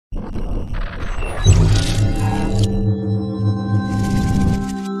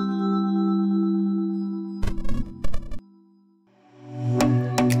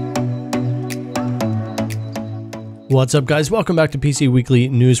What's up, guys? Welcome back to PC Weekly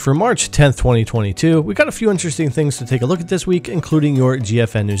News for March 10th, 2022. We got a few interesting things to take a look at this week, including your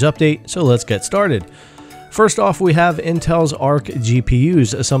GFN news update, so let's get started. First off, we have Intel's Arc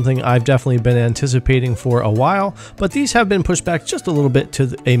GPUs, something I've definitely been anticipating for a while, but these have been pushed back just a little bit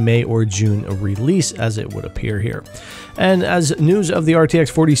to a May or June release, as it would appear here. And as news of the RTX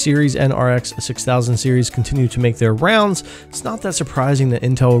 40 series and RX 6000 series continue to make their rounds, it's not that surprising that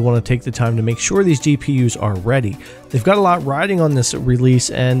Intel would want to take the time to make sure these GPUs are ready. They've got a lot riding on this release,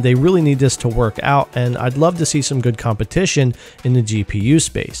 and they really need this to work out, and I'd love to see some good competition in the GPU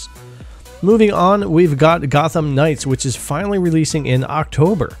space. Moving on, we've got Gotham Knights, which is finally releasing in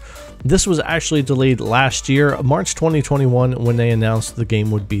October. This was actually delayed last year, March 2021, when they announced the game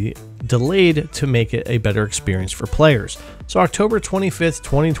would be delayed to make it a better experience for players. So October 25th,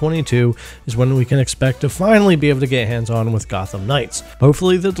 2022 is when we can expect to finally be able to get hands-on with Gotham Knights.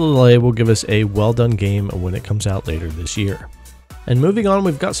 Hopefully the delay will give us a well-done game when it comes out later this year. And moving on,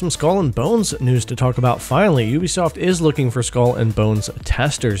 we've got some Skull and Bones news to talk about finally. Ubisoft is looking for Skull and Bones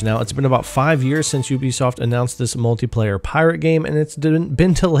testers. Now, it's been about 5 years since Ubisoft announced this multiplayer pirate game, and it's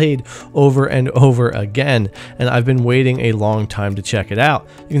been delayed over and over again, and I've been waiting a long time to check it out.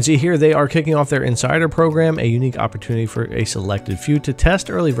 You can see here they are kicking off their Insider program, a unique opportunity for a selected few to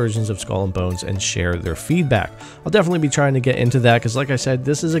test early versions of Skull and Bones and share their feedback. I'll definitely be trying to get into that because, like I said,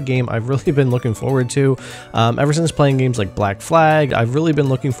 this is a game I've really been looking forward to. Ever since playing games like Black Flag, I've really been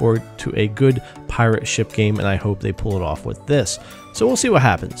looking forward to a good pirate ship game, and I hope they pull it off with this. So we'll see what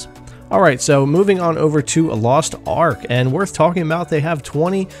happens. Alright, so moving on over to Lost Ark, and worth talking about, they have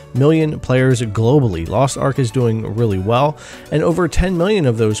 20 million players globally. Lost Ark is doing really well, and over 10 million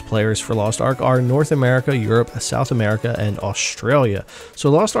of those players for Lost Ark are North America, Europe, South America, and Australia. So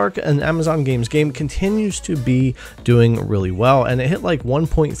Lost Ark, an Amazon Games game, continues to be doing really well, and it hit like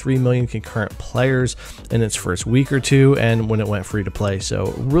 1.3 million concurrent players in its first week or two, and when it went free to play.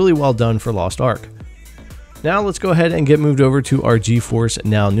 So really well done for Lost Ark. Now let's go ahead and get moved over to our GeForce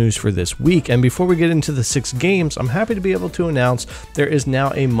Now news for this week. And before we get into the 6 games, I'm happy to be able to announce there is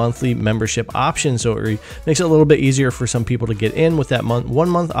now a monthly membership option. So it makes it a little bit easier for some people to get in, with that 1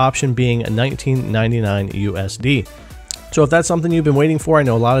 month option being $19.99 USD. So if that's something you've been waiting for, I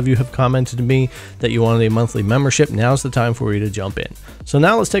know a lot of you have commented to me that you wanted a monthly membership. Now's the time for you to jump in. So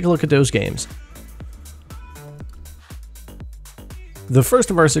now let's take a look at those games. The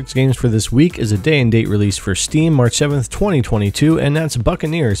first of our 6 games for this week is a day-and-date release for Steam, March 7th, 2022, and that's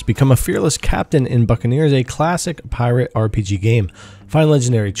Buccaneers. Become a fearless captain in Buccaneers, a classic pirate RPG game. Find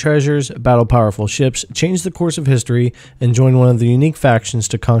legendary treasures, battle powerful ships, change the course of history, and join one of the unique factions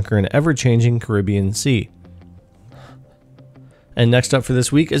to conquer an ever-changing Caribbean sea. And next up for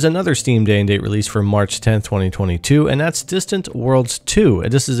this week is another Steam day-and-date release for March 10th, 2022, and that's Distant Worlds 2.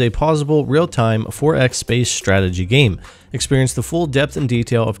 This is a pausable, real-time 4X space strategy game. Experience the full depth and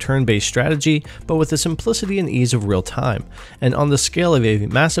detail of turn-based strategy, but with the simplicity and ease of real-time. And on the scale of a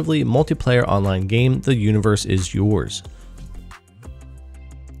massively multiplayer online game, the universe is yours.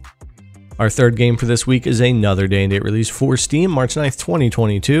 Our third game for this week is another day-and-date release for Steam, March 9th,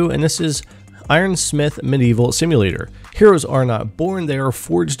 2022, and this is Ironsmith Medieval Simulator. Heroes are not born, they are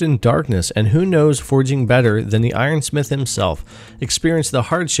forged in darkness, and who knows forging better than the Ironsmith himself? Experience the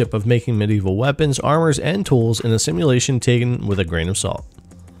hardship of making medieval weapons, armors, and tools in a simulation taken with a grain of salt.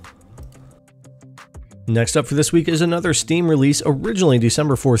 Next up for this week is another Steam release, originally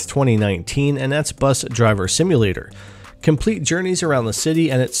December 4th, 2019, and that's Bus Driver Simulator. Complete journeys around the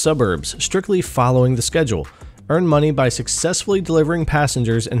city and its suburbs, strictly following the schedule. Earn money by successfully delivering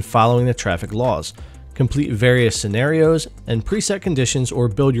passengers and following the traffic laws. Complete various scenarios and preset conditions, or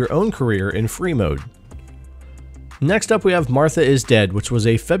build your own career in free mode. Next up, we have Martha is Dead, which was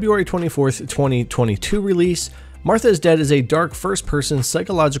a February 24th, 2022 release. Martha is Dead is a dark first-person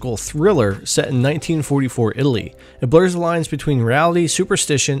psychological thriller set in 1944 Italy. It blurs the lines between reality,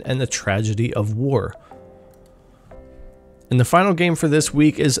 superstition, and the tragedy of war. And the final game for this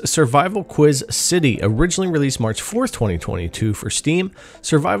week is Survival Quiz City, originally released March 4th, 2022 for Steam.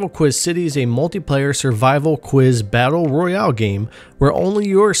 Survival Quiz City is a multiplayer survival quiz battle royale game where only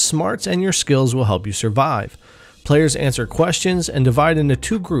your smarts and your skills will help you survive. Players answer questions and divide into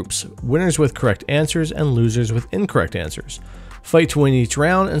 2 groups, winners with correct answers and losers with incorrect answers. Fight to win each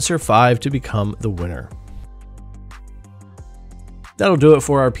round and survive to become the winner. That'll do it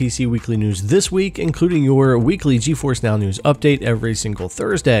for our PC Weekly News this week, including your weekly GeForce Now news update every single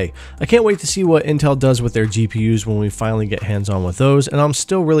Thursday. I can't wait to see what Intel does with their GPUs when we finally get hands-on with those, and I'm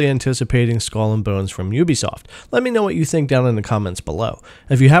still really anticipating Skull and Bones from Ubisoft. Let me know what you think down in the comments below.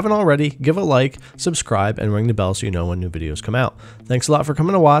 If you haven't already, give a like, subscribe, and ring the bell so you know when new videos come out. Thanks a lot for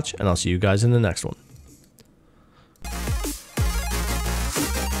coming to watch, and I'll see you guys in the next one.